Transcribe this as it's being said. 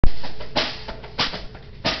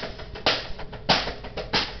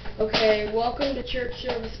Okay, welcome to church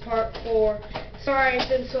service part 4. Sorry it's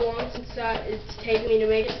been so long since it's taken me to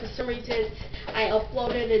make it. For some reason I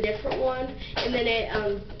uploaded a different one and then it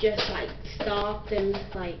just like stopped and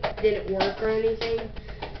like didn't work or anything.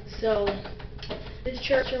 So this is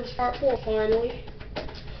church service part 4 finally.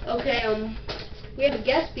 Okay, we have a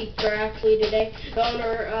guest speaker actually today on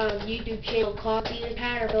our YouTube channel, Coffee and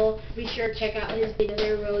Caterpillar. Be sure to check out his videos,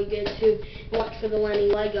 they're really good too. Watch for the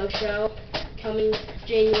Lenny Lego show coming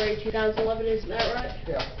January 2011, isn't that right?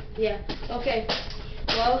 Yeah. Yeah. Okay.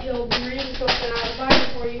 Well, he'll be reading something out of the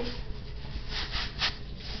Bible for you.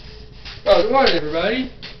 Oh, good morning,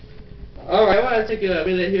 everybody. Alright, I want to take a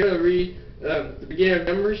minute here to read the beginning of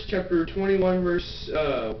Numbers chapter 21, verse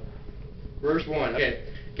 1.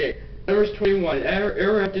 Okay. Numbers 21.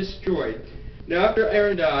 Aaron destroyed. Now after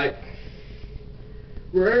Aaron died,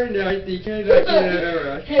 the Canaanite king of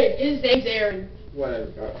Aaron. Hey, his name's Aaron.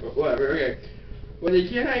 Whatever, okay. When the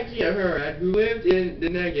Canaanite king of Aaron, who lived in the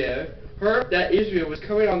Negev, heard that Israel was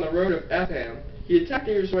coming on the road of Etham, he attacked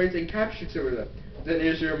the Israelites and captured some of them. Then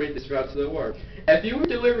Israel made this vow to the Lord: "If you would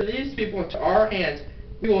deliver these people into our hands,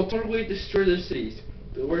 we will totally destroy their cities."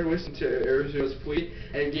 The Lord listened to Israel's plea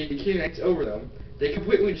and gave the Canaanites over them. They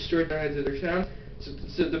completely destroyed the heads of their towns,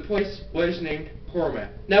 so the place was named Hormah.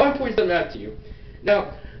 Now I want to point something out to you.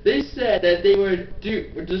 Now, they said that they would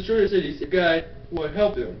destroy the cities if God would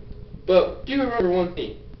help them. But do remember one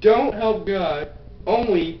thing: don't help God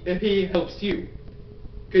only if He helps you.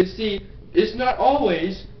 Because see, it's not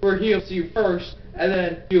always where He helps you first and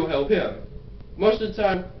then you'll help Him. Most of the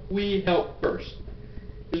time, we help first.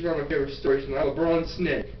 Here's one of my favorite stories from the bronze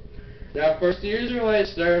snake. Now, first the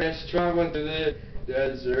Israelites started traveling through the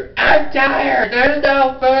desert. "I'm tired, there's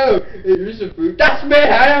no food." "Here's some food." "That's me,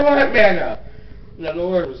 I don't want manna." Now the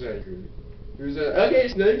Lord was angry. He was like, "Okay,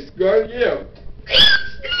 snakes, guard you."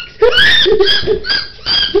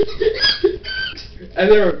 And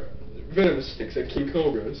there were venomous snakes like king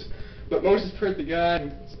cobras. But Moses prayed to God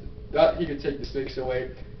and thought he could take the snakes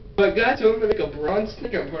away. But God told him to make a bronze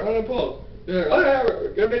snake and put it on a pole. They're like, "Oh yeah,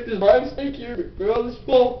 we're gonna make this bronze snake here, put it on this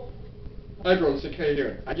pole." "Hi, bronze snake, how you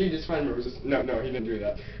doing?" "I did just fine, Moses." No, he didn't do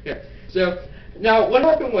that. Yeah. So now what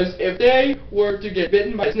happened was, if they were to get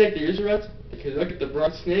bitten by a snake, the Israelites, they could look at the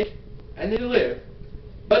bronze snake and they live.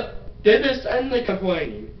 But they're just endlessly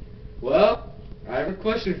complaining. Well, I have a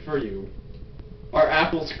question for you. Are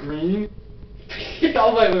apples green?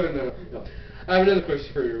 All my living there. No. I have another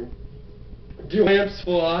question for you. Do lamps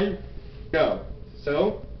fly? No.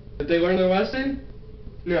 So, did they learn their lesson?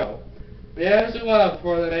 No. Yeah, it was a while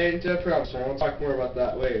before they made it into a promise. I'll talk more about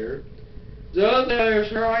that later. So the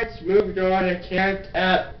Israelites moved on and camped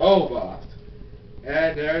at Oboth.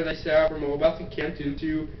 And there they set out from Oboth and camped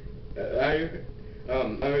into I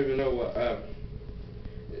don't even know what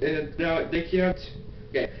and now they camped.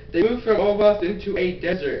 Okay, they moved from Oboth into a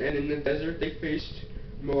desert, and in the desert they faced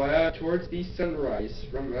Moab towards the sunrise.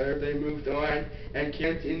 From there they moved on and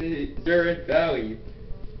camped in the Zered Valley.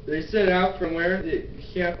 They set out from where they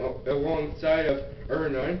camped alongside of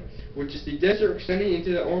Arnon, which is the desert extending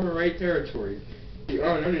into the Amorite territory. The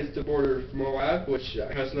Arnon is the border of Moab, which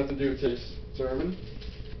has nothing to do with this sermon.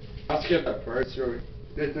 I'll skip that part, so it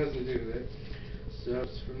has nothing to do with it. So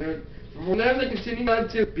from there they continued on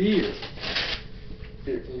to Beer.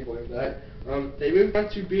 Can you believe that? They moved on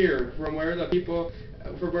to Beer, from where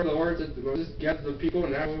the Lord said to Moses, "Gather the people,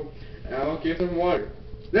 and I will give them water."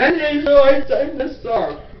 Then the Israelites sang this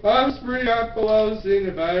song: "I'm spring up below, sing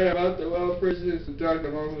about the well prisoners who dug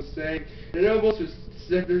the home was saying, the nobles with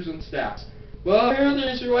scepters and staffs." Well, here are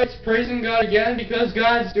the Israelites praising God again because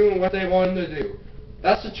God's doing what they want Him to do.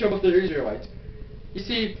 That's the trouble with the Israelites. You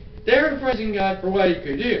see, they were praising God for what He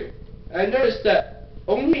could do. And notice that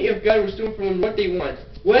only if God was doing for them what they want,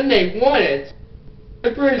 when they want it,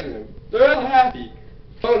 they're praising Him. They're all happy.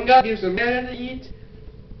 But when God gives them manna to eat,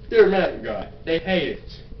 they're mad at God. They hate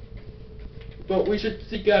it. But we should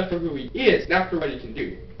seek God for who He is, not for what He can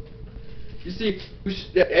do. You see,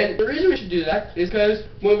 and the reason we should do that is because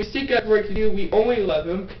when we seek God for what He can do, we only love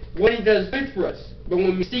Him when He does good for us. But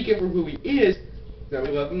when we seek Him for who He is, then we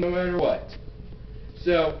love Him no matter what.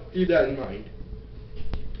 So, keep that in mind.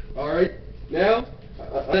 Alright, now,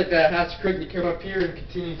 I'd like to ask Craig to come up here and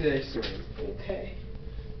continue today's story. Okay.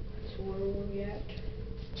 So where were we at?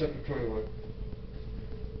 Chapter 21.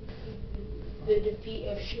 The defeat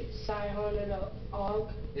of Sihon and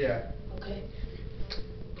Og? Yeah.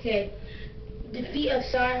 Okay. Defeat of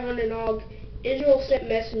Sihon and Og. Israel sent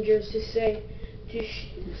messengers to say to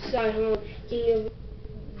Sihon, king of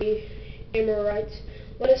the Amorites,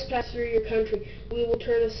 "Let us pass through your country. We will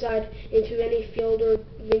turn aside into any field or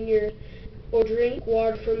vineyard or drink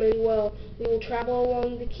water from any well. We will travel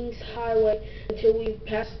along the king's highway until we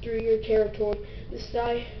pass through your territory. The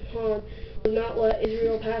Sihon would not let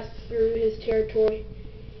Israel pass through his territory.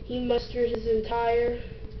 He mustered his entire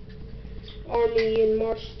army and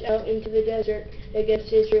marched out into the desert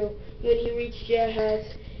against Israel. When he reached Jahaz,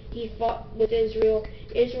 he fought with Israel.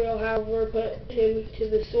 Israel, however, put him to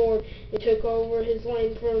the sword and took over his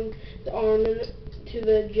land from the Arnon to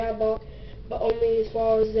the Jabbok, but only as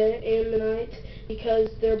far as the Ammonites, because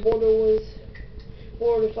their border was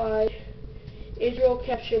fortified. Israel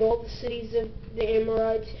captured all the cities of the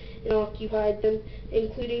Amorites and occupied them,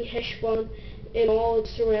 including Heshbon and all its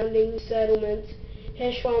surrounding settlements.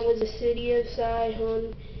 Heshbon was a city of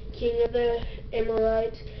Sihon, king of the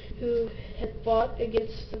Amorites, who had fought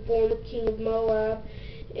against the former king of Moab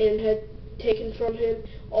and had taken from him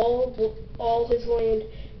all his land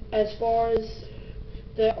as far as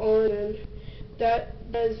the Arnon. That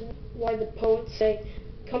is why the poets say,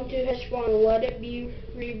 "Come to Heshbon and let it be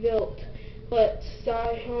rebuilt. Let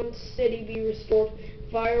Sihon's city be restored."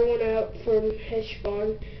 Fire went out from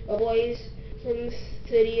Heshbon, a blaze from the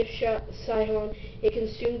city of Sihon. It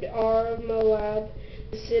consumed Ar of Moab,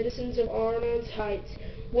 the citizens of Arnon's heights.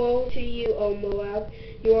 Woe to you, O Moab!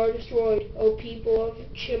 You are destroyed, O people of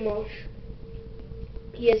Chemosh.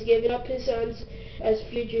 He has given up his sons as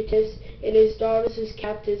fugitives and his daughters as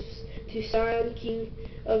captives to Sihon, king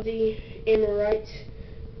of the Amorites.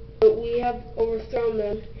 But we have overthrown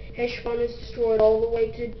them. Heshbon is destroyed all the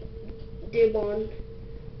way to Dibon.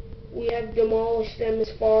 We have demolished them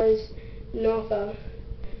as far as Nophah,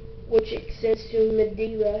 which extends to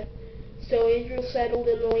Medeba. So Israel settled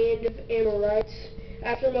in the land of Amorites.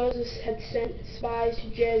 After Moses had sent spies to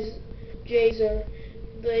Jazer,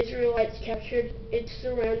 the Israelites captured its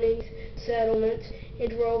surrounding settlements and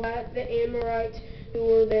drove out the Amorites who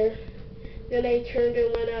were there. Then they turned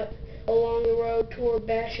and went up along the road toward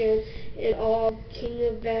Bashan, and Og, king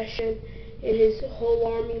of Bashan, and his whole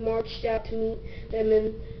army marched out to meet them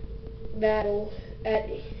in battle at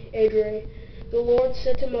Edrei. The Lord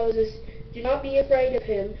said to Moses, "Do not be afraid of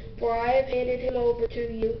him, for I have handed him over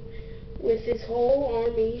to you with his whole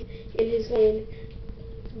army in his land.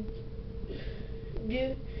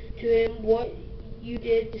 Do to him what you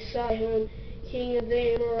did to Sihon, king of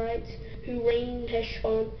the Amorites, who reigned in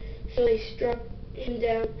Heshbon." So they struck him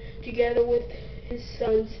down, together with his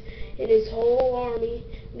sons and his whole army,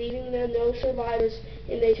 leaving them no survivors,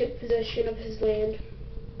 and they took possession of his land.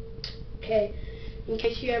 Okay, in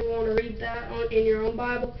case you ever want to read that in your own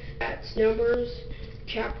Bible, that's Numbers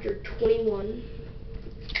chapter 21.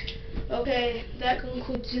 Okay, that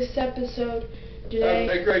concludes this episode today.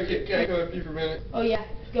 Hey Craig, can I go with you for a minute? Oh yeah,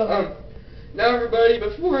 go ahead. Now everybody,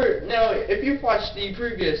 if you've watched the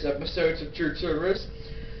previous episodes of Church Service,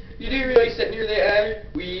 you do realize that near the end,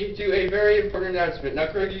 we do a very important announcement.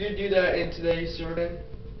 Now Craig, you can do that in today's sermon?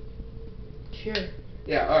 Sure.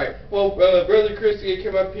 Yeah, alright. Well, Brother Chris is going to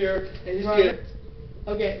come up here, and he's going to...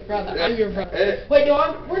 Okay, brother, I'm your brother. Wait,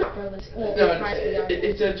 no, we're not brothers. Well, no,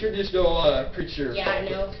 it's a traditional preacher. Yeah, I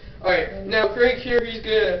know. Alright, now Craig here, he's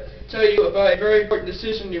going to tell you about a very important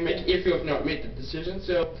decision you make if you have not made the decision,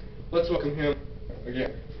 so let's welcome him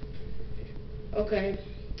again. Okay,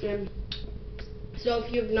 so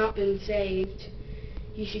if you have not been saved,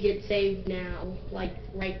 you should get saved now, like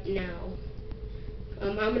right now.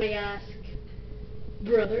 I'm going to ask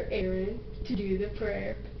Brother Aaron to do the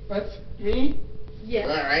prayer. That's me? Yes.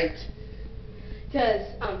 Alright. Because,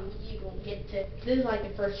 you don't get to, this is like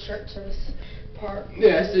the first church service part.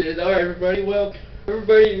 Yes, it is. Alright, everybody. Well,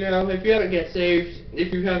 everybody, now, if you haven't get saved,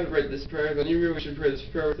 if you haven't read this prayer, then you really should pray this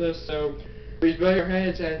prayer with us. So, please bow your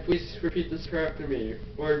heads and please repeat this prayer after me.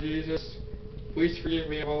 Lord Jesus, please forgive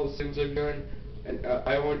me of all the sins I've done, and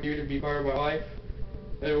I want you to be part of my life.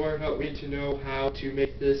 And Lord, help me to know how to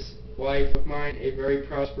make this life of mine a very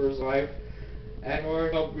prosperous life. And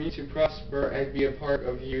Lord, help me to prosper and be a part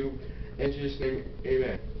of you. In Jesus' name,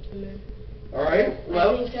 amen. Amen. Alright,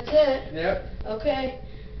 well. I think that's it. Yep. Okay.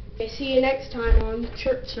 Okay, see you next time on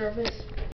church service.